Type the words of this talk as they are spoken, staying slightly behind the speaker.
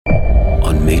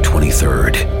on May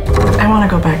 23rd. I want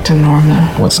to go back to normal.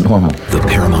 What's normal? The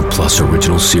Paramount Plus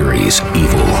original series,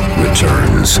 Evil,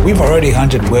 returns. We've already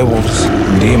hunted werewolves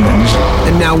and demons.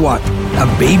 And now what? A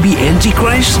baby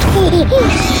Antichrist?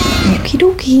 Okie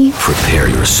dokie. Prepare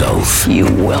yourself. You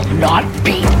will not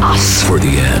beat us. For the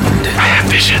end. I have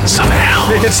visions of hell.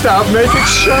 Make it stop, make it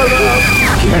shut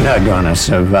up. You're not gonna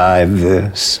survive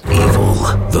this. Evil,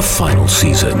 the final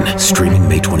season. Streaming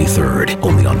May 23rd,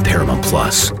 only on Paramount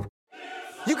Plus.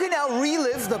 You can now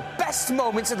relive the best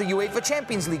moments of the UEFA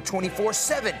Champions League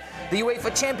 24/7. The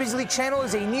UEFA Champions League channel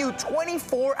is a new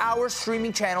 24-hour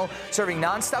streaming channel serving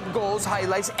non-stop goals,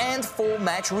 highlights, and full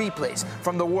match replays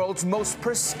from the world's most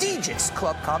prestigious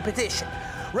club competition.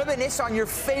 Reminisce on your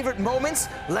favorite moments,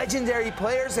 legendary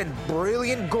players, and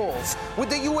brilliant goals with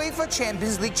the UEFA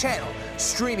Champions League channel,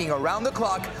 streaming around the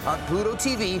clock on Pluto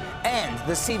TV and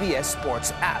the CBS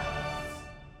Sports app.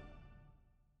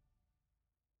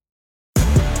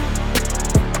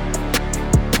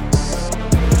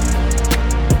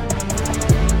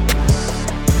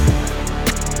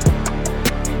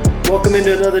 Welcome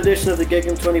into another edition of the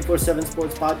Gig'em 24/7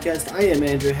 Sports Podcast. I am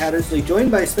Andrew Hattersley,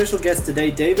 joined by a special guest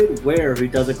today, David Ware, who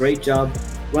does a great job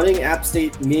running App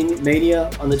State Mania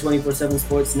on the 24/7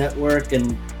 Sports Network.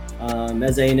 And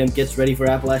as A&M gets ready for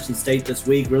Appalachian State this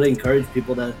week, really encourage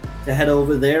people to head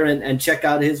over there and check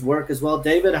out his work as well.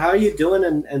 David, how are you doing?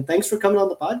 And thanks for coming on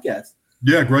the podcast.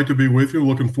 Yeah, great to be with you.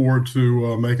 Looking forward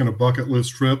to making a bucket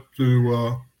list trip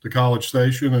to College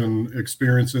Station and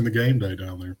experiencing the game day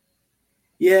down there.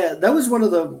 Yeah, that was one of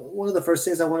the first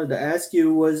things I wanted to ask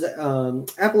you was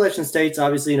Appalachian State's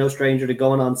obviously no stranger to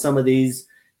going on some of these,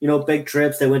 big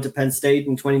trips. They went to Penn State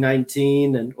in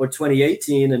 2019 or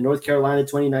 2018 and North Carolina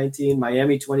 2019,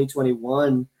 Miami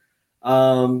 2021.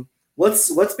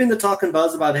 What's been the talk and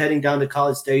buzz about heading down to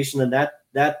College Station and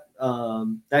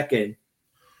that game?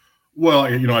 Well,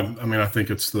 I think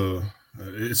it's the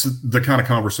kind of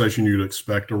conversation you'd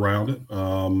expect around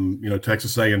it.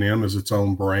 Texas A&M is its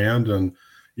own brand, and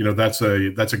that's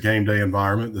a game day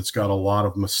environment that's got a lot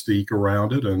of mystique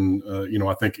around it, and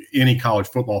I think any college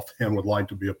football fan would like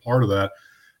to be a part of that.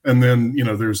 And then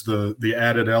there's the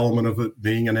added element of it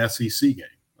being an SEC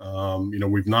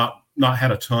game. We've not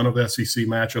had a ton of SEC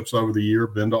matchups over the year.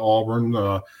 Been to Auburn,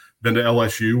 been to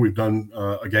LSU. We've done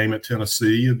a game at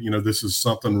Tennessee. This is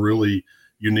something really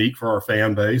unique for our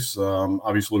fan base.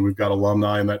 Obviously, we've got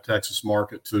alumni in that Texas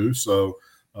market too, so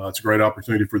it's a great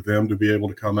opportunity for them to be able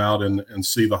to come out and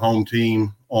see the home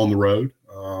team on the road.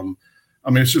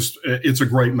 It's a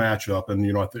great matchup,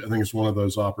 and I think it's one of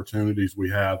those opportunities we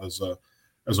have as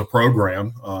a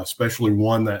program, especially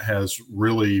one that has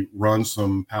really run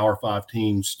some Power 5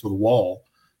 teams to the wall.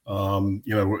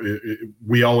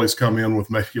 We always come in with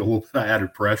maybe a little bit of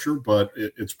added pressure, but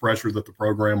it's pressure that the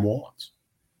program wants.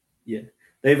 Yeah.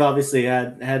 They've obviously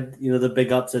had the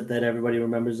big upset that everybody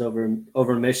remembers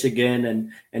over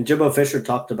Michigan, and Jimbo Fisher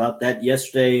talked about that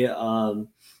yesterday.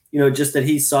 Just that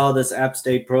he saw this App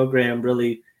State program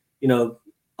really,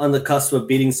 on the cusp of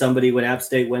beating somebody when App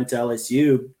State went to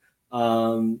LSU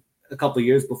a couple of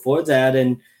years before that,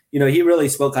 and he really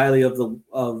spoke highly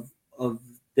of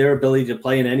their ability to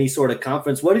play in any sort of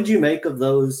conference. What did you make of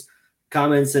those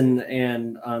comments,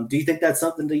 and do you think that's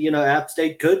something that App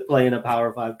State could play in a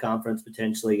Power 5 conference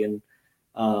potentially and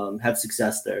have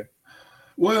success there?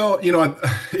 Well,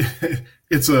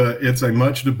 it's a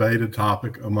much debated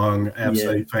topic among App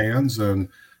State fans, and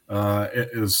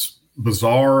as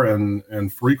bizarre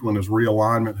and frequent as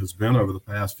realignment has been over the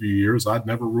past few years, I'd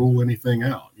never rule anything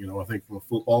out. I think from a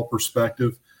football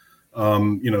perspective,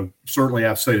 certainly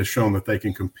App State has shown that they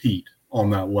can compete on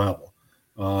that level.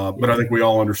 But I think we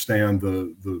all understand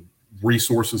the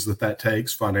resources that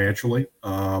takes financially.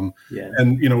 And,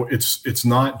 it's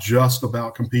not just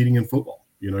about competing in football.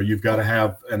 You've got to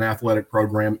have an athletic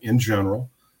program in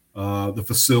general, the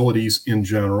facilities in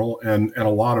general, and a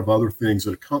lot of other things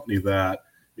that accompany that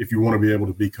if you want to be able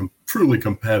to be truly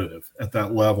competitive at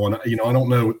that level. And, I don't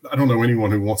know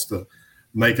anyone who wants to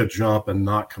make a jump and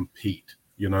not compete.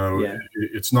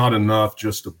 It's not enough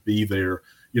just to be there.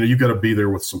 You've got to be there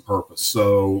with some purpose.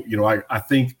 So, I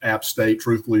think App State,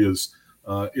 truthfully,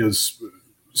 is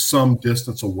some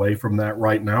distance away from that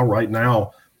right now. Right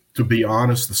now, to be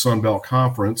honest, the Sun Belt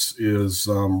Conference is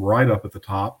right up at the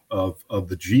top of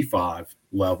the G5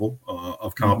 level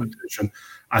of competition.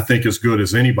 Mm-hmm. I think as good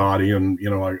as anybody. And,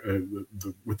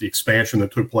 with the expansion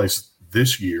that took place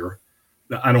this year,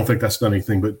 I don't think that's done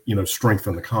anything but,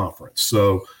 strengthen the conference.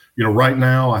 So, right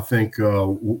now, I think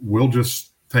we'll just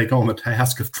take on the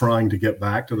task of trying to get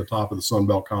back to the top of the Sun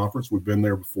Belt Conference. We've been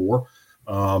there before.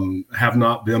 have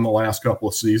not been the last couple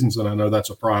of seasons, and I know that's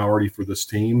a priority for this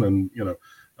team. And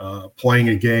playing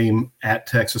a game at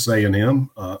Texas A&M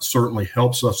certainly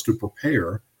helps us to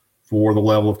prepare for the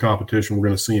level of competition we're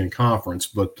going to see in conference.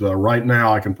 But right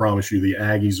now, I can promise you the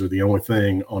Aggies are the only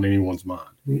thing on anyone's mind.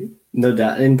 No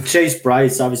doubt. And Chase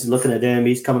Bryce, obviously looking at him,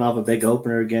 he's coming off a big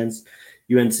opener against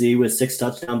UNC with 6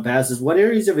 touchdown passes. What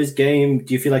areas of his game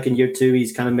do you feel like in year 2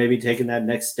 he's kind of maybe taking that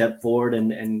next step forward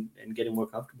and getting more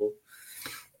comfortable?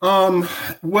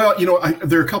 Well,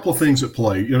 there are a couple of things at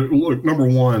play. Look, number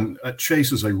one,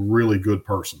 Chase is a really good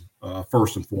person,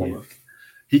 first and foremost. Yeah.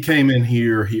 He came in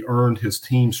here, he earned his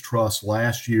team's trust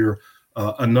last year,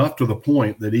 enough to the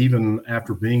point that even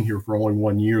after being here for only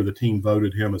 1 year, the team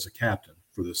voted him as a captain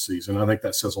for this season. I think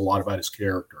that says a lot about his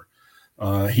character.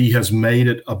 He has made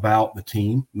it about the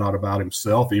team, not about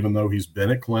himself, even though he's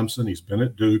been at Clemson, he's been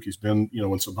at Duke, he's been,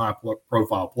 in some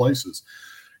high-profile places.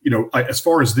 As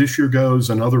far as this year goes,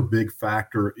 another big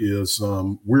factor is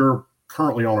we're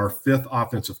currently on our 5th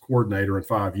offensive coordinator in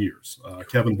 5 years.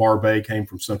 Kevin Barbay came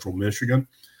from Central Michigan.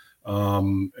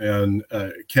 And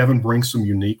Kevin brings some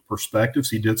unique perspectives.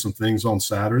 He did some things on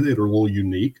Saturday that are a little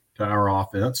unique to our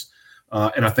offense.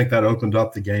 And I think that opened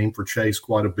up the game for Chase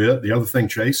quite a bit. The other thing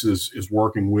Chase is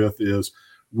working with is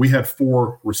we had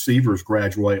 4 receivers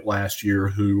graduate last year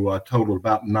who totaled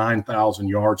about 9,000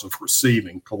 yards of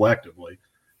receiving collectively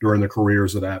during their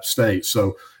careers at App State.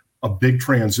 So a big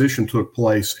transition took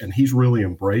place, and he's really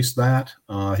embraced that.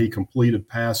 He completed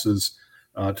passes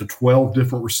to 12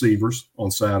 different receivers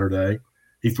on Saturday.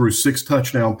 He threw 6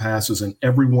 touchdown passes, and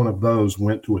every one of those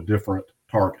went to a different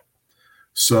target.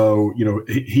 So,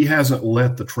 he hasn't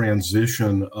let the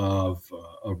transition of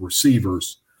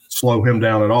receivers slow him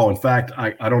down at all. In fact,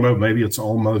 I don't know, maybe it's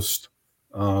almost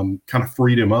kind of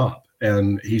freed him up.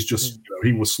 And he's just,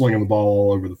 he was slinging the ball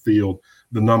all over the field.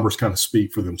 The numbers kind of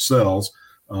speak for themselves.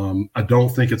 I don't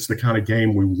think it's the kind of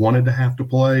game we wanted to have to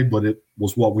play, but it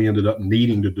was what we ended up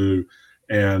needing to do.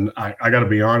 And I got to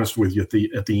be honest with you,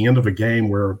 at the end of a game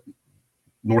where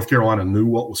North Carolina knew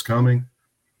what was coming,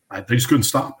 they just couldn't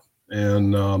stop it.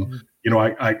 And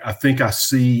I think I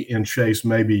see in Chase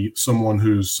maybe someone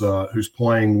who's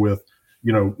playing with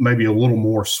maybe a little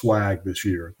more swag this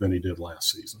year than he did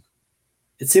last season.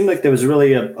 It seemed like there was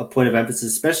really a point of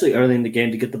emphasis, especially early in the game,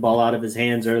 to get the ball out of his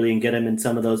hands early and get him in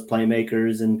some of those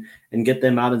playmakers and get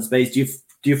them out in space. Do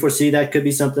you foresee that could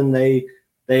be something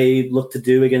they look to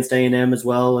do against A&M as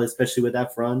well, especially with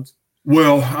that front?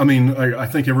 Well, I mean, I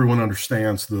think everyone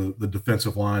understands the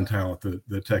defensive line talent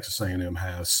that Texas A&M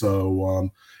has.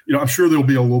 So, I'm sure there'll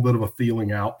be a little bit of a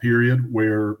feeling out period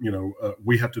where,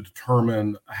 we have to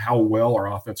determine how well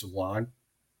our offensive line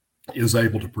is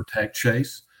able to protect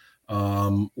Chase.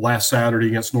 Last Saturday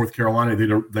against North Carolina,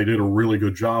 they did a really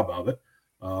good job of it.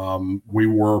 We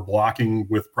were blocking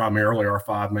with primarily our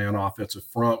 5-man offensive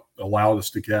front, allowed us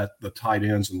to get the tight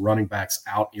ends and running backs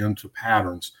out into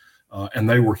patterns, and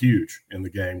they were huge in the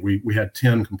game. We had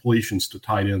 10 completions to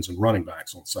tight ends and running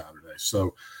backs on Saturday.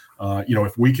 So,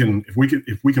 if we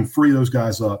can free those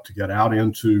guys up to get out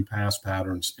into pass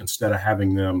patterns instead of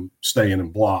having them stay in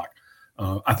and block,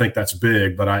 I think that's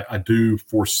big. But I do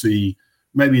foresee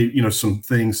maybe, some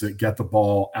things that get the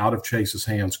ball out of Chase's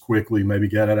hands quickly, maybe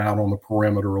get it out on the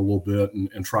perimeter a little bit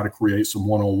and try to create some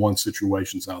one-on-one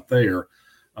situations out there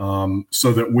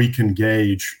so that we can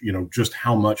gauge, just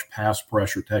how much pass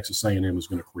pressure Texas A&M is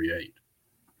going to create.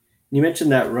 You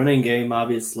mentioned that running game,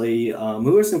 obviously.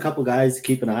 Who are some couple guys to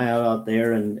keep an eye out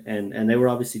there? And they were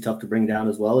obviously tough to bring down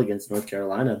as well against North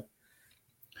Carolina.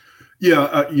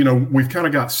 Yeah, we've kind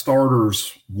of got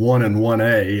starters 1 and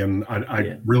 1A, and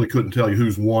I really couldn't tell you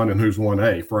who's 1 and who's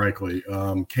 1A, frankly.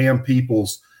 Cam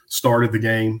Peoples started the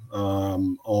game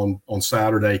on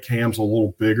Saturday. Cam's a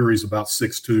little bigger. He's about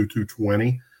 6'2",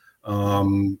 220.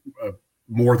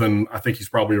 More than, I think he's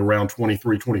probably around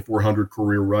 2,400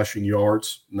 career rushing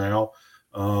yards now.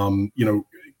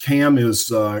 Cam is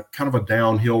kind of a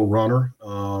downhill runner.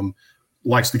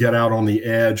 Likes to get out on the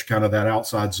edge, kind of that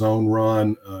outside zone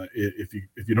run.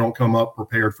 If you don't come up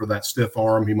prepared for that stiff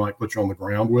arm, he might put you on the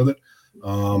ground with it.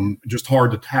 Just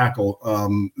hard to tackle.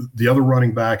 The other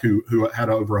running back who had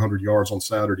over 100 yards on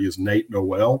Saturday is Nate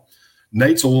Noel.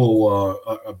 Nate's a little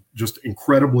just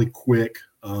incredibly quick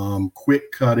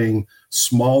cutting,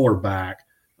 smaller back.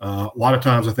 A lot of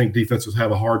times I think defenses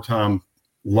have a hard time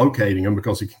locating him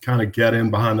because he can kind of get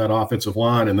in behind that offensive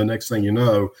line, and the next thing you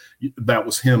know, that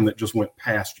was him that just went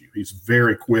past you. He's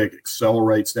very quick,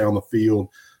 accelerates down the field,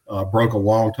 broke a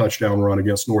long touchdown run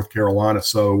against North Carolina.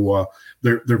 So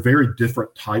they're very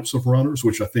different types of runners,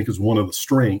 which I think is one of the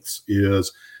strengths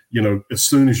is as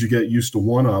soon as you get used to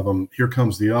one of them, here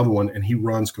comes the other one, and he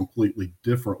runs completely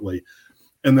differently.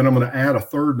 And then I'm going to add a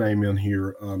third name in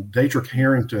here. Daytrick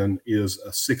Harrington is a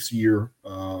 6-year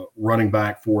running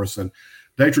back for us. And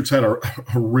Daytrick's had a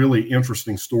really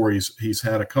interesting story. He's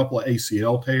had a couple of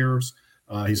ACL tears.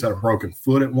 He's had a broken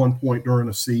foot at one point during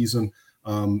the season.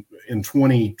 In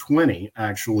 2020,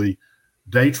 actually,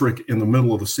 Daytrick in the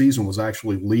middle of the season was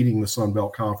actually leading the Sun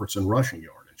Belt Conference in rushing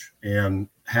yardage and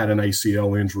had an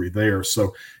ACL injury there.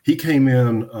 So he came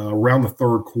in around the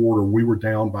third quarter. We were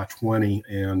down by 20,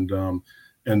 and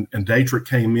Daytrick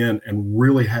came in and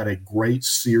really had a great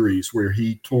series where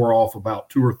he tore off about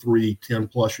 2 or 3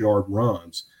 10-plus yard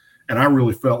runs. And I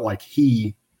really felt like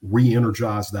he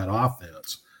re-energized that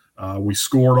offense. We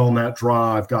scored on that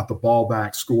drive, got the ball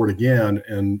back, scored again,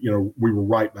 and, we were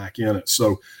right back in it.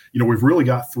 So, we've really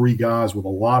got 3 guys with a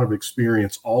lot of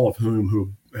experience, all of whom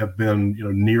who have been,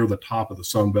 near the top of the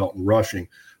Sun Belt in rushing.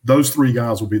 Those 3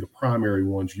 guys will be the primary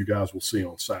ones you guys will see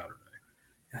on Saturday.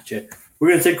 Gotcha. We're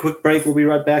going to take a quick break. We'll be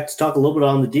right back to talk a little bit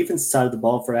on the defensive side of the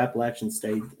ball for Appalachian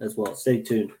State as well. Stay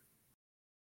tuned.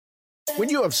 When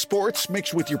you have sports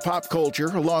mixed with your pop culture,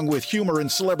 along with humor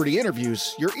and celebrity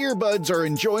interviews, your earbuds are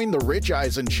enjoying The Rich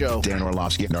Eisen Show. Dan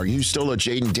Orlovsky, are you still a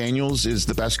Jaden Daniels is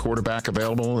the best quarterback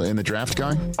available in the draft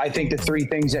guy? I think the 3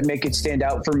 things that make it stand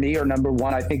out for me are, number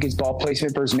 1, I think his ball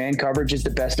placement versus man coverage is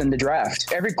the best in the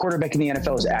draft. Every quarterback in the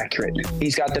NFL is accurate.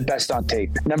 He's got the best on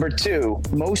tape. Number 2,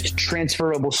 most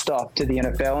transferable stuff to the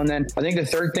NFL. And then I think the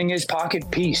 3rd thing is pocket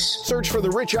peace. Search for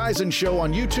The Rich Eisen Show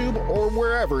on YouTube or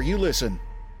wherever you listen.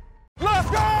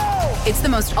 Let's go! It's the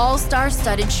most all-star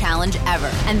studded challenge ever.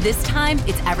 And this time,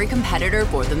 it's every competitor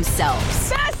for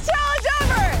themselves. Best challenge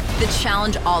ever! The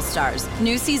Challenge All-Stars.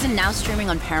 New season now streaming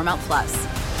on Paramount+.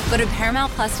 Go to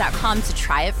ParamountPlus.com to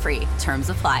try it free.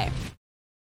 Terms apply.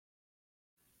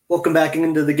 Welcome back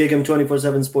into the Gig 'Em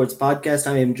 24/7 Sports Podcast.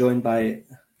 I am joined by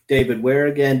David Ware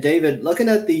again. David, looking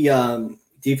at the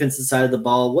defensive side of the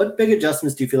ball, what big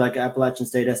adjustments do you feel like Appalachian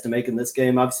State has to make in this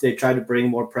game? Obviously, they tried to bring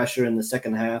more pressure in the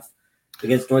second half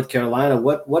against North Carolina.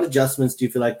 What adjustments do you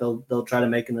feel like they'll try to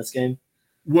make in this game?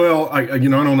 Well, I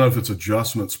don't know if it's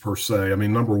adjustments per se. I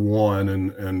mean, number one,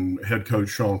 and head coach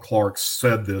Sean Clark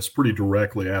said this pretty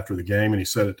directly after the game, and he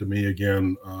said it to me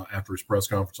again after his press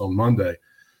conference on Monday.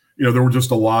 There were just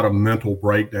a lot of mental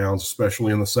breakdowns,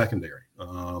 especially in the secondary.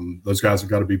 Those guys have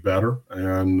got to be better.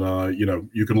 And,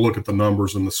 you can look at the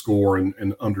numbers and the score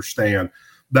and understand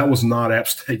that was not App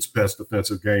State's best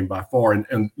defensive game by far.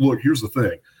 And look, here's the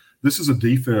thing. This is a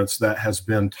defense that has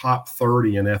been top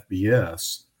 30 in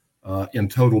FBS in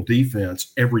total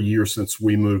defense every year since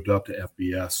we moved up to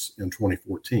FBS in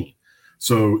 2014.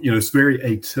 So, it's very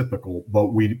atypical, but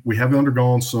we have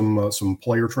undergone some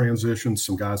player transitions,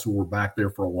 some guys who were back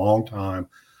there for a long time.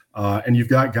 And you've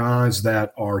got guys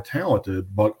that are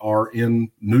talented, but are in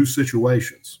new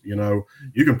situations. You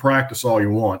can practice all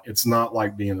you want. It's not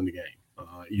like being in the game.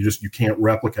 You can't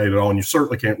replicate it all. And you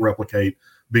certainly can't replicate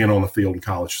being on the field in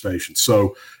College Station.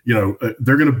 So,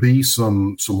 there are going to be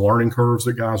some learning curves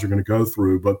that guys are going to go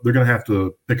through, but they're going to have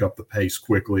to pick up the pace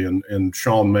quickly. And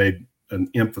Sean made an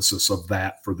emphasis of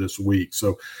that for this week.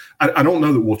 So I don't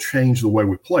know that we'll change the way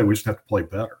we play. We just have to play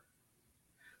better.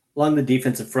 Along the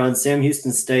defensive front, Sam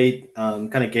Houston State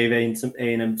kind of gave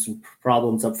A&M some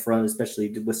problems up front,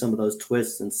 especially with some of those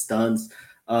twists and stuns.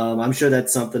 I'm sure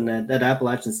that's something that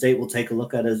Appalachian State will take a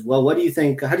look at as well. What do you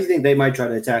think? How do you think they might try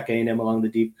to attack A&M along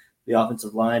the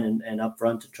offensive line and up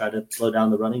front to try to slow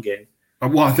down the running game?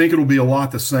 Well, I think it'll be a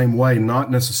lot the same way, not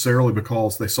necessarily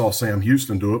because they saw Sam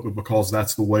Houston do it, but because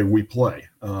that's the way we play.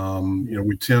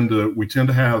 We tend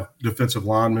to have defensive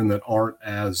linemen that aren't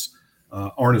as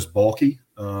bulky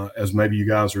as maybe you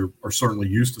guys are certainly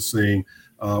used to seeing.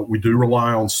 We do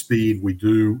rely on speed. We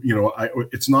do,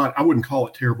 I wouldn't call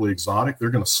it terribly exotic. They're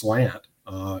going to slant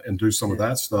and do some of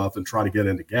that stuff and try to get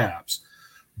into gaps.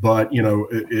 But,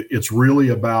 it's really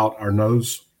about our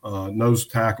nose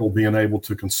tackle being able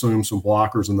to consume some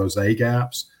blockers in those A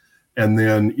gaps. And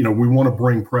then, we want to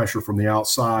bring pressure from the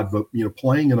outside, but,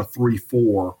 playing in a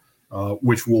 3-4,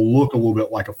 which will look a little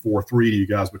bit like a 4-3 to you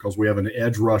guys because we have an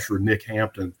edge rusher, Nick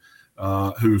Hampton,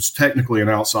 who's technically an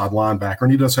outside linebacker,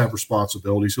 and he does have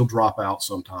responsibilities. He'll drop out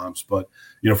sometimes, but,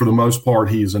 for the most part,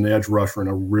 he's an edge rusher and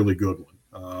a really good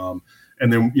one.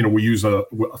 And then, we use a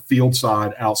field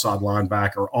side outside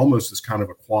linebacker almost as kind of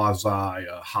a quasi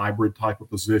hybrid type of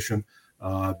position.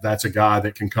 That's a guy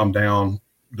that can come down,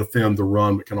 defend the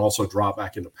run, but can also drop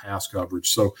back into pass coverage.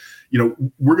 So,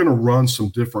 we're going to run some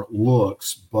different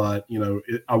looks, but,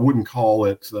 I wouldn't call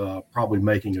it probably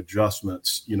making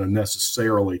adjustments,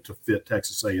 necessarily to fit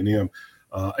Texas A&M.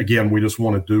 again, we just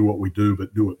want to do what we do,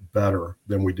 but do it better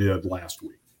than we did last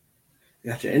week.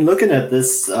 Gotcha. And looking at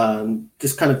this,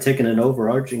 just kind of taking an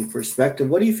overarching perspective,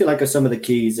 what do you feel like are some of the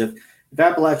keys? If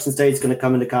Appalachian State's going to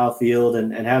come into Kyle Field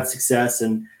and have success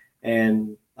and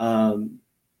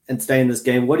stay in this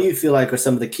game, what do you feel like are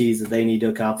some of the keys that they need to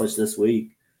accomplish this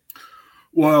week?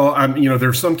 Well,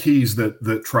 there's some keys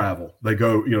that travel. They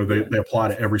go, they apply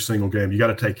to every single game. You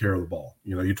got to take care of the ball.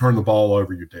 You turn the ball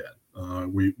over, you're dead.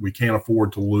 We can't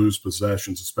afford to lose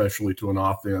possessions, especially to an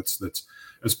offense that's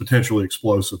as potentially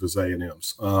explosive as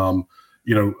A&M's.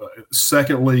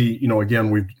 Secondly,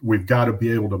 again, we've got to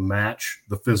be able to match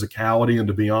the physicality. And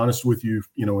to be honest with you,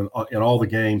 in all the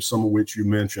games, some of which you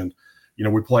mentioned,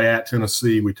 we play at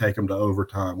Tennessee, we take them to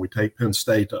overtime. We take Penn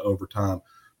State to overtime.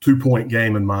 2-point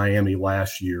game in Miami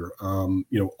last year.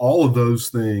 All of those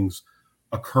things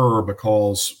occur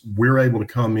because we're able to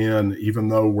come in, even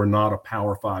though we're not a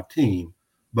Power 5 team,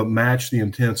 but match the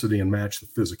intensity and match the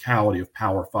physicality of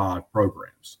Power 5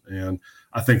 programs. And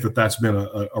I think that's been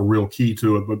a real key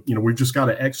to it. But, we've just got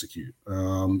to execute.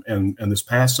 And this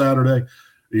past Saturday,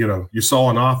 you saw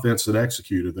an offense that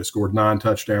executed. They scored 9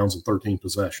 touchdowns and 13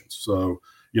 possessions. So,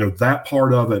 that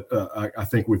part of it, I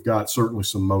think we've got certainly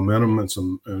some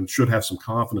momentum and should have some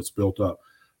confidence built up.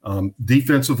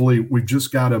 Defensively, we've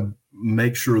just got to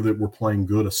make sure that we're playing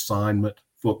good assignment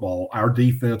football. Our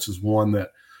defense is one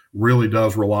that really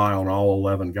does rely on all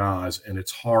 11 guys, and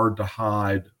it's hard to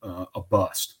hide a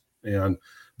bust. And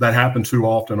that happened too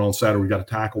often on Saturday. We've got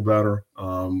to tackle better.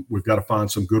 We've got to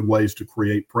find some good ways to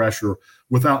create pressure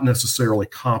without necessarily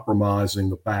compromising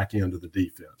the back end of the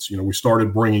defense. We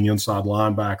started bringing inside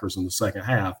linebackers in the second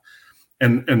half,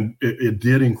 and it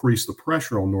did increase the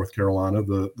pressure on North Carolina.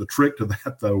 The trick to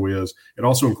that, though, is it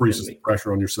also increases the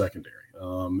pressure on your secondary.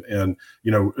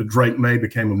 Drake May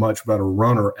became a much better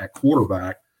runner at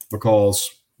quarterback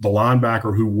because the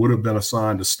linebacker who would have been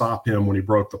assigned to stop him when he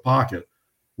broke the pocket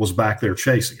was back there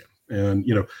chasing him. And,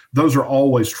 those are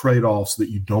always trade-offs that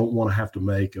you don't want to have to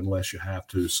make unless you have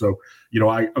to. So,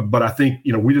 I think,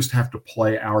 we just have to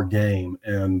play our game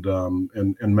and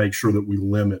make sure that we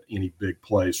limit any big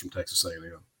plays from Texas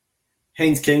A&M.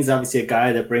 Haynes King's obviously a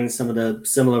guy that brings some of the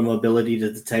similar mobility to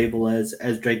the table as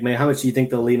Drake May. How much do you think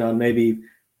they'll lean on maybe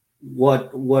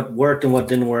what worked and what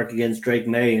didn't work against Drake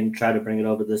May and try to bring it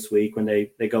over this week when they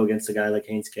go against a guy like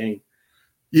Haynes King?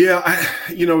 Yeah,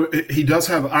 he does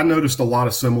have – I noticed a lot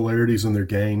of similarities in their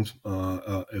games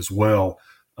as well.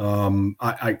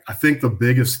 I think the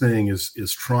biggest thing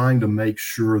is trying to make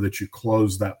sure that you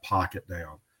close that pocket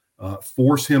down.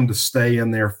 Force him to stay in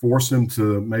there, force him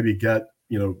to maybe get,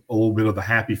 a little bit of the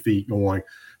happy feet going,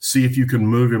 see if you can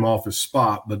move him off his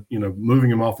spot, but, moving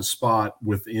him off his spot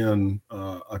within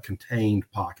a contained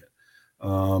pocket.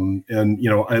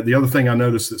 The other thing I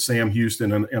noticed that Sam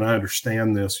Houston, and I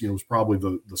understand this, was probably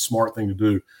the smart thing to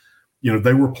do.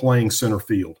 They were playing center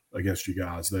field against you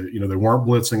guys. They weren't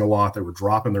blitzing a lot. They were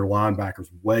dropping their linebackers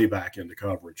way back into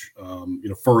coverage,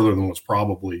 further than was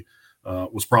probably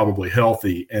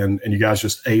healthy. And you guys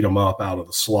just ate them up out of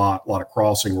the slot, a lot of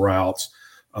crossing routes.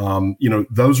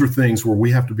 Those are things where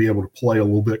we have to be able to play a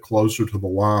little bit closer to the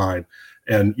line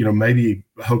and, maybe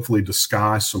hopefully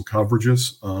disguise some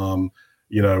coverages.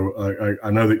 I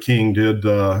know that King did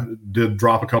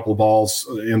drop a couple of balls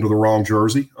into the wrong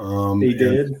jersey. He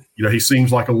did. He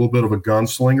seems like a little bit of a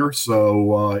gunslinger.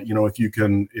 So, if you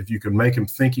can make him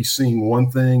think he's seeing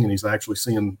one thing and he's actually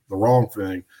seeing the wrong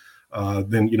thing,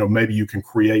 then, maybe you can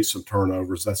create some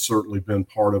turnovers. That's certainly been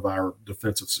part of our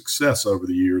defensive success over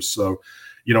the years. So,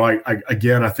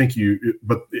 I think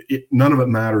none of it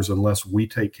matters unless we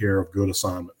take care of good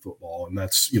assignment football. And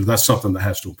that's something that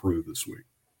has to improve this week.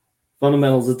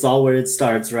 Fundamentals, it's all where it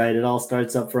starts, right? It all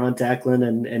starts up front, tackling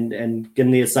and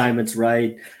getting the assignments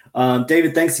right.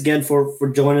 David, thanks again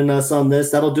for joining us on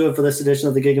this. That'll do it for this edition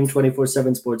of the Gig 'Em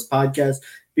 24/7 Sports Podcast.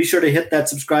 Be sure to hit that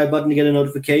subscribe button to get a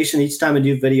notification each time a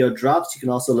new video drops. You can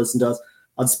also listen to us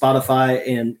on Spotify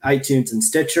and iTunes and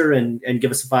Stitcher and give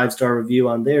us a 5-star review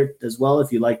on there as well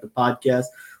if you like the podcast.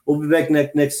 We'll be back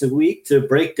next week to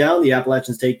break down the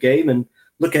Appalachian State game and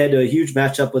look ahead to a huge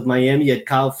matchup with Miami at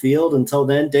Kyle Field. Until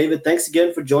then, David, thanks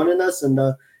again for joining us, and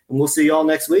we'll see you all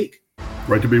next week.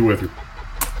 Great to be with you.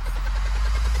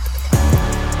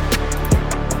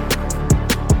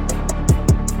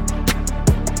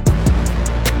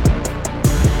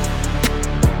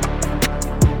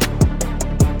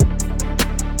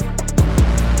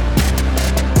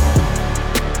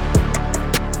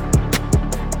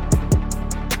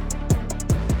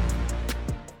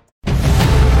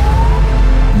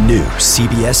 New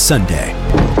CBS Sunday.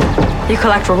 You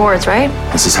collect rewards, right?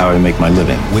 This is how I make my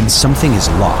living. When something is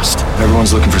lost,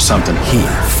 everyone's looking for something. He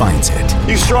finds it.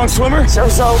 You strong swimmer?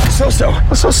 So-so.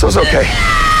 So-so's okay.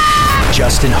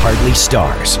 Justin Hartley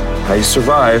stars. How you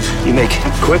survive, you make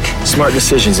quick, smart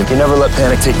decisions, and you never let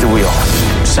panic take the wheel.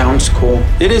 Sounds cool.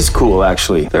 It is cool,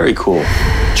 actually. Very cool.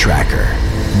 Tracker.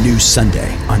 New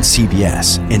Sunday on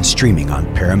CBS and streaming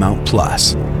on Paramount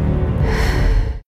Plus.